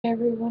Hey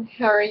everyone,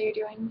 how are you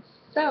doing?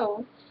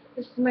 So,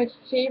 this is my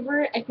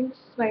favorite, I think this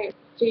is my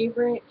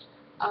favorite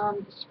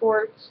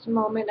sports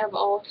moment of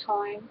all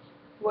time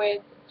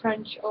with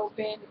French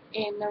Open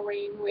in the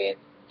ring with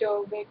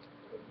Novak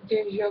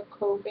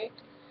Djokovic.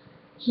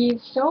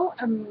 He's so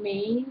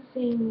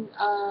amazing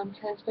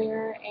tennis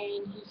player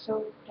and he's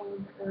so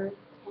down to earth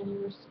and he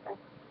respects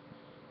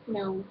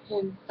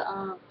his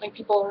like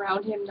people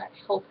around him that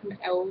help him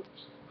out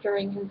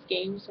during his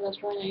games, so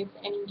that's really nice.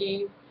 And he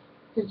gave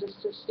his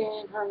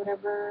assistant or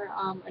whatever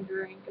a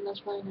drink, and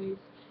that's really nice.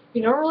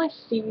 You don't really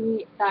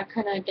see that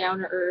kind of down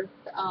to earth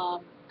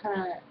kind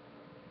of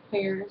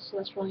player, so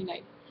that's really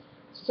nice.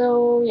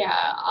 So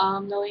yeah,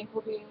 the link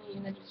will be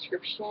in the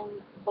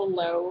description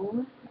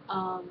below.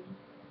 Um,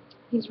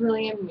 he's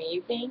really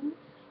amazing.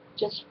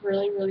 Just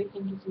really, really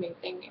think he's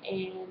amazing,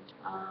 and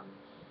I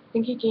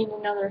think he gained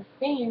another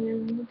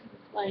fan.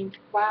 Like,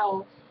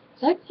 wow.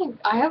 So I think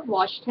I have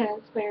watched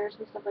tennis players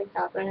and stuff like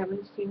that, but I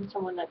haven't seen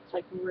someone that's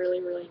like really,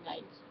 really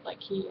nice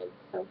like he is.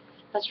 So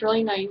that's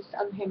really nice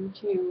of him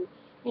to,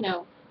 you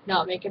know,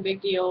 not make a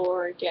big deal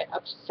or get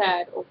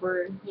upset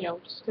over,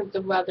 just because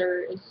the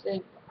weather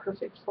isn't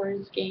perfect for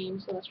his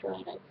game. So that's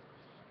really nice.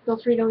 Feel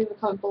free to leave a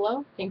comment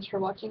below. Thanks for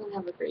watching and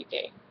have a great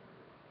day.